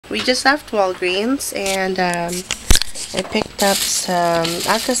we just left Walgreens and I picked up some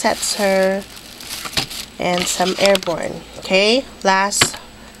Alka-Seltzer and some Airborne. Okay, last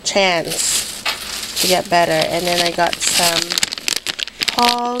chance to get better. And then I got some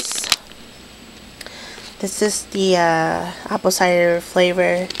Halls. This is the apple cider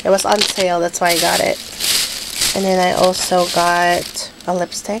flavor. It was on sale, that's why I got it. And then I also got a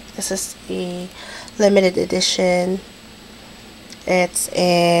lipstick. This is the limited edition. It's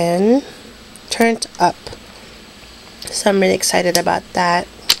in Turned Up. So I'm really excited about that.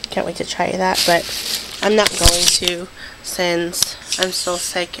 Can't wait to try that, but I'm not going to since I'm so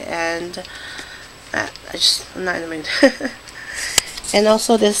sick and I'm not in the mood. And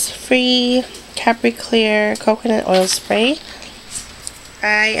also this free Capri Clear coconut oil spray.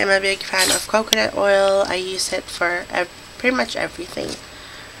 I am a big fan of coconut oil. I use it for pretty much everything.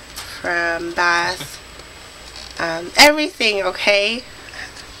 From bath, everything, okay?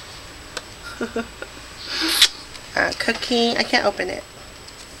 Cooking, I can't open it.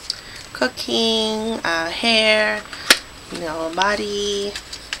 Cooking, hair, body.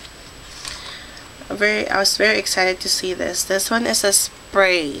 I was very excited to see this. This one is a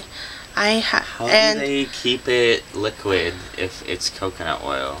spray. How do they keep it liquid if it's coconut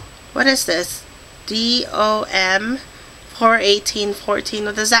oil? What is this? DOM 41814.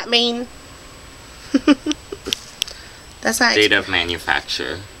 What does that mean? That's not date of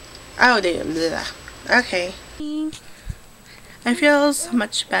manufacture. Oh, damn. Okay. I feel so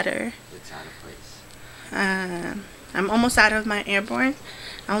much better. It's out of place. I'm almost out of my Airborne.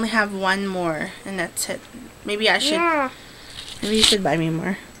 I only have one more, and that's it. Maybe I should. Yeah. Maybe you should buy me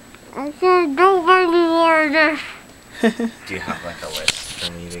more. I said, don't buy me more. Do you have like a list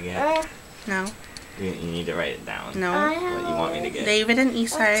for me to get? No. You need to write it down. No. What you want me to get? David and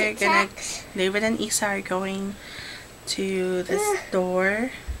Isa are going to the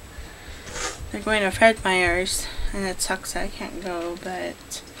store. They're going to Fred Meyer's, and it sucks that I can't go,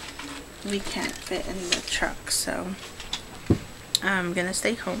 but we can't fit in the truck, so I'm gonna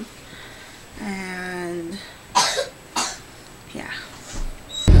stay home. And yeah.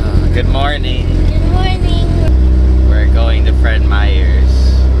 Good morning. Good morning. We're going to Fred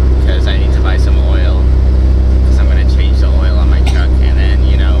Meyer's because I need to buy some oil. Because I'm going to change the oil on my truck, and then,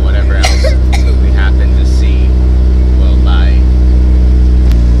 whatever else we happen to see, we'll buy.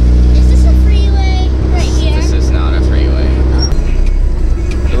 Is this a freeway right here? This is not a freeway.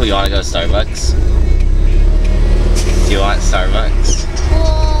 Ooh, you want to go to Starbucks? Do you want Starbucks?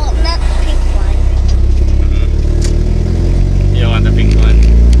 Well, not the pink one. Mm-hmm. You don't want the pink one?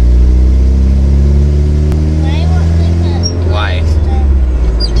 Why?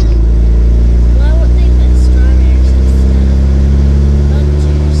 Why would they put strawberries instead of bug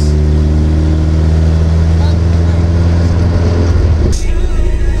juice? Bug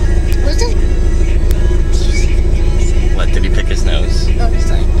what's that? What, did he pick his nose? Oh, he's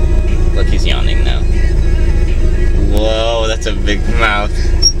like... Look, he's yawning now. Whoa, that's a big mouth.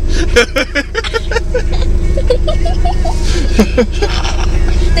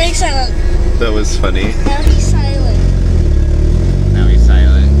 Stay silent. That was funny. Now he's silent. Now he's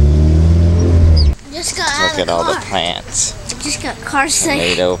silent. Just got out Look of at the all car. the plants. I just got car sick.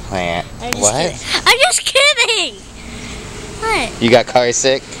 Tomato plant. What? I'm just kidding. What? You got car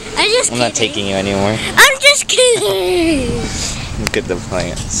sick? I'm just kidding. I'm not taking you anymore. I'm just kidding. Look at the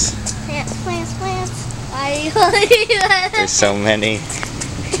plants. Plants, plants, plants. I There's so many.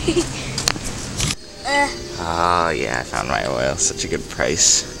 Oh yeah, I found my oil. Such a good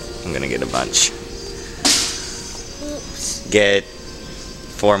price. I'm gonna get a bunch. Oops. Get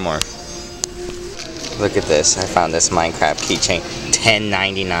 4 more. Look at this. I found this Minecraft keychain.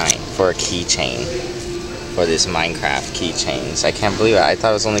 $10.99 for a keychain. For this Minecraft keychains. I can't believe it. I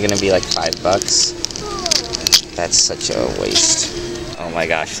thought it was only gonna be like $5. That's such a waste. Oh my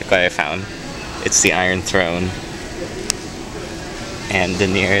gosh, look what I found. It's the Iron Throne. And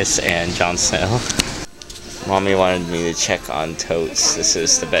Daenerys and Jon Snow. Mommy wanted me to check on totes. This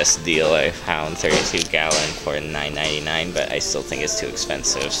is the best deal I found, 32 gallon for $9.99, but I still think it's too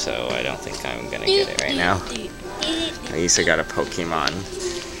expensive, so I don't think I'm gonna get it right now. I also got a Pokemon.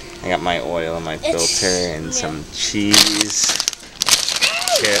 I got my oil and my filter and some cheese,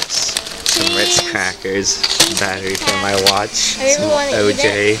 chips, some Ritz crackers, battery for my watch, some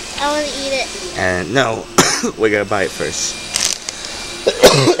OJ. I want to eat it. And no, we gotta buy it first.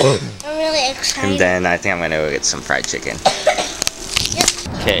 I'm really excited. And then I think I'm gonna go get some fried chicken. Yep.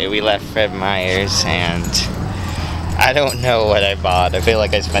 Okay, we left Fred Meyer's and I don't know what I bought. I feel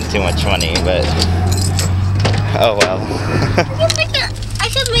like I spent too much money, but oh well. I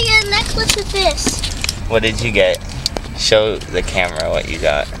should make a necklace with this. What did you get? Show the camera what you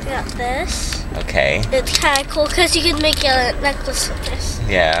got. I got this. Okay. It's kind of cool because you can make a necklace with this.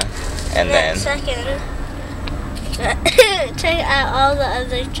 Yeah. And then. Second, check out all the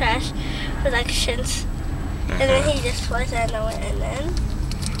other trash collections. And then he just puts it on it, and then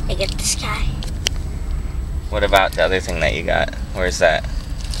I get this guy. What about the other thing that you got? Where's that?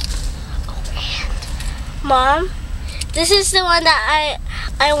 Mom, this is the one that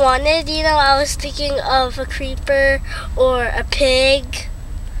I wanted. You know, I was thinking of a creeper or a pig.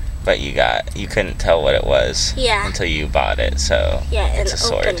 But you couldn't tell what it was. Yeah. Until you bought it, so yeah, and it's a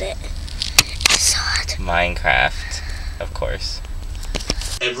sword. opened it. A sword. Minecraft, of course.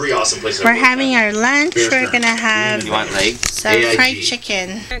 Every awesome place. We're having our lunch. We're gonna have You want legs? some fried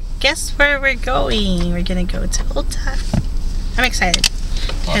chicken. Guess where we're going? We're gonna go to Ulta. I'm excited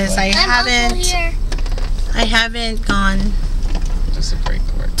because I haven't gone Just a break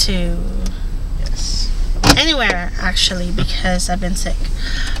word. to anywhere actually because I've been sick.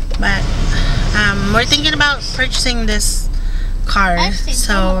 But we're thinking about purchasing this car,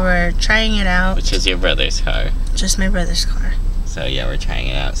 so we're trying it out. Which is your brother's car. Just my brother's car. So yeah, we're trying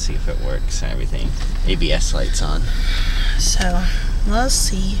it out, see if it works and everything. ABS lights on. So we'll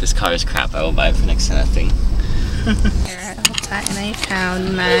see. This car is crap. I will buy it for next to nothing. Here at Ulta, and I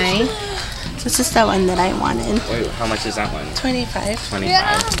found my. This is the one that I wanted. Wait, how much is that one? 25.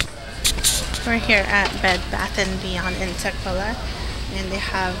 25. We're here at Bed Bath & Beyond in Tukwila, and they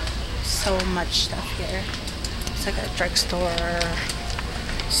have so much stuff here. It's like a drugstore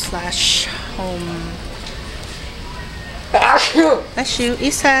 / home. Bless you,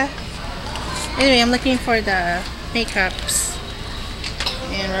 Isa. Anyway, I'm looking for the makeups,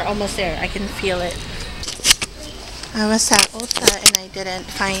 and we're almost there. I can feel it. I was at Ulta and I didn't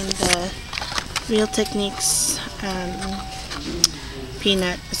find the Real Techniques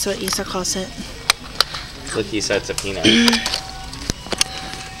peanut. That's what Isa calls it. Look, you said it's a peanut.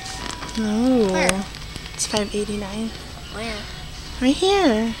 No, it's $5.89. Where? Right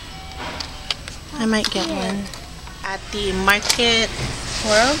here. I might get one at the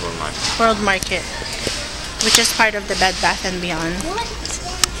World Market, which is part of the Bed Bath & Beyond.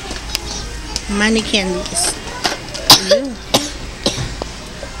 Money candies. Ooh.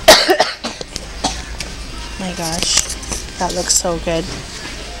 My gosh, that looks so good.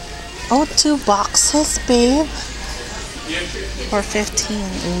 Oh, 2 boxes, babe. For $15.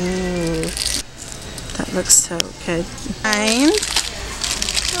 Ooh, that looks so good. Fine.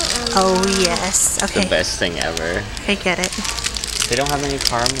 Oh yes. Okay. The best thing ever. I get it. They don't have any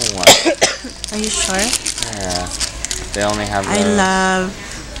caramel ones. Are you sure? Yeah. They only have. I love.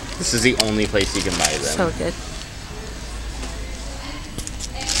 This is the only place you can buy them. So good.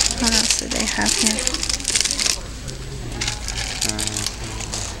 What else do they have here?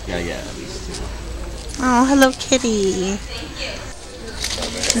 Yeah, these two. Oh, Hello Kitty.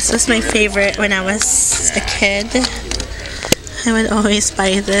 This was my favorite when I was a kid. I would always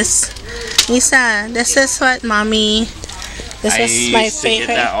buy this. Isa, this is what mommy. This was my used to favorite.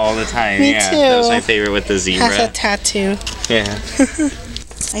 get that all the time. Me yeah, too. That was my favorite with the zebra. Has a tattoo. Yeah.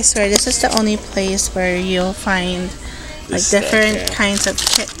 I swear, this is the only place where you'll find like different kinds of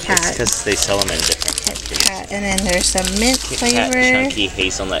Kit Kat. It's because they sell them in different Kit Kat, and then there's some mint Kit flavor. Kat chunky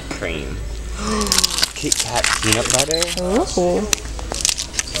hazelnut cream. Kit Kat peanut butter. Ooh.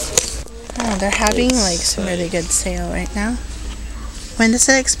 Oh, they're having like some really good sale right now. When does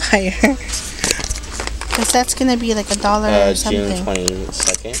it expire? Because that's gonna be like $1 or something. June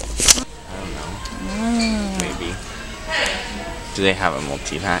 22nd. I don't know. Maybe. Do they have a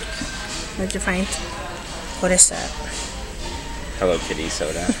multi-pack? What'd you find? What is that? Hello Kitty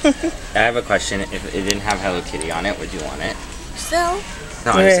soda. I have a question. If it didn't have Hello Kitty on it, would you want it? So?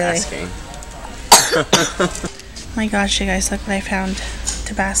 No, I'm just asking. Oh my gosh, you guys, look what I found.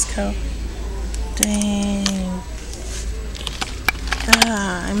 Tabasco. Dang.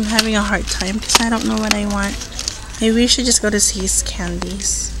 I'm having a hard time because I don't know what I want. Maybe we should just go to C's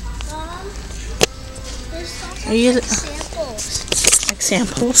Candies. Are you Samples. like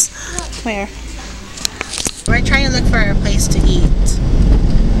samples? Where? We're trying to look for a place to eat,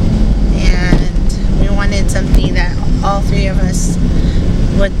 and we wanted something that all 3 of us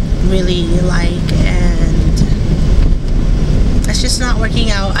would really like, and it's just not working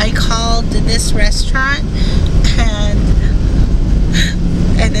out. I called this restaurant, and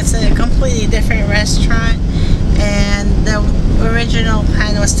it's a completely different restaurant, and the original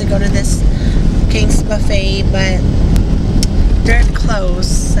plan was to go to this King's Buffet, but they're closed,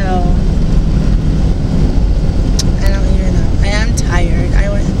 so I don't even know. I am tired.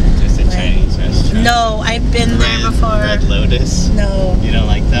 Just a Chinese restaurant. No, I've been there before. Red Lotus? No. You don't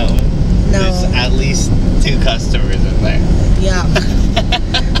like that one? No. There's at least 2 customers in there.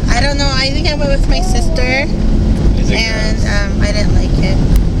 I went with my sister, and I didn't like it.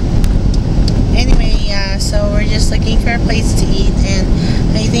 Anyway, yeah, so we're just looking for a place to eat, and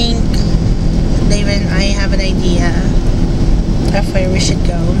I think David and I have an idea of where we should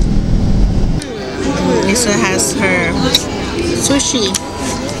go. Lisa has her sushi.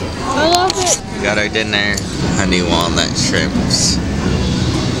 I love it. We got our dinner, honey walnut shrimps.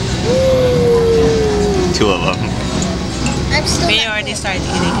 2 of them. I'm still We already started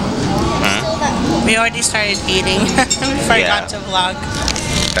eating. Huh? We already started eating. We forgot to vlog.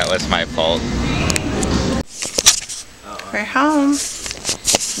 That was my fault. We're home.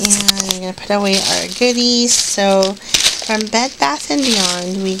 And we're gonna put away our goodies. So from Bed Bath &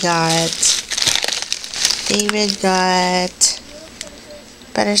 Beyond, we got, David got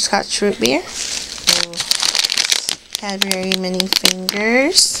butterscotch root beer, Cadbury mini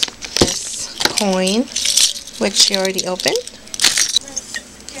fingers, this coin, which she already opened,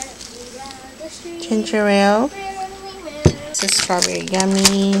 ginger ale, this is strawberry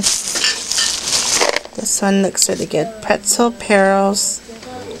gummies. This one looks really good. Pretzel pearls,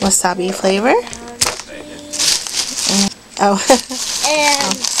 wasabi flavor. Oh,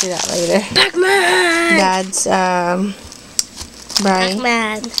 I'll see that later. Pac-Man! Dad's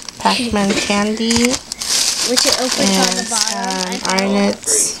Pac-Man candy. Which it opens on the bottom. And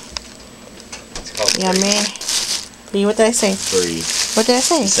Arnott's. Yummy. Brie, what did I say? Brie. What did I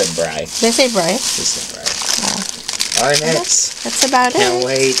say? You said Bri. Did I say Brie? You said Bri. Arnott's. That's about Can't it.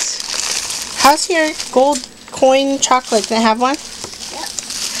 wait. How's your gold coin chocolate? Can I have one? Yep.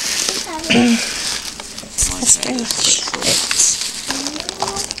 Let's finish it.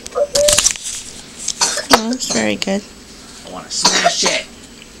 Oh, it's very good. I want to smash it.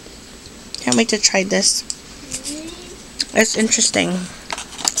 Can't wait to try this. It's interesting.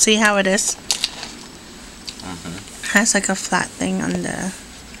 See how it is? Has like a flat thing on the...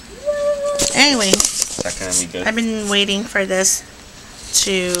 Anyway, Is that gonna be good? I've been waiting for this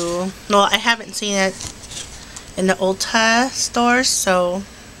to... Well, I haven't seen it in the Ulta stores, so...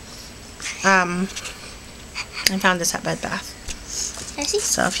 I found this at Bed Bath. I see.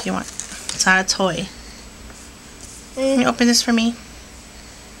 So if you want... It's not a toy. Can you open this for me?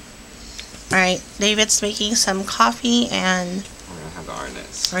 Alright, David's making some coffee, and We're gonna have the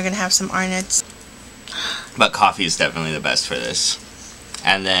Arnott's. we're gonna have some Arnott's. But coffee is definitely the best for this.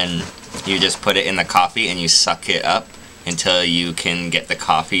 And then you just put it in the coffee and you suck it up until you can get the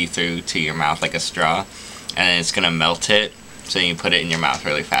coffee through to your mouth like a straw. And then it's gonna melt it. So you put it in your mouth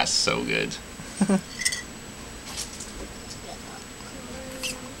really fast. So good.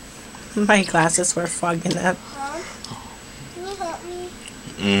 My glasses were fogging up. Can you help me?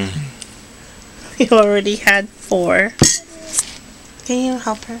 We already had 4. Can you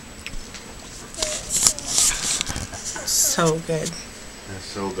help her? So good. That's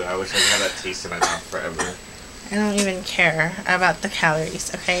so good. I wish I had that taste in my mouth forever. I don't even care about the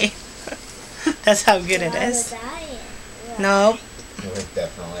calories, okay? That's how good it is. Nope. We're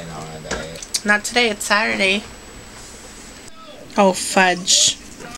definitely not on a diet. Not today, it's Saturday. Oh, fudge.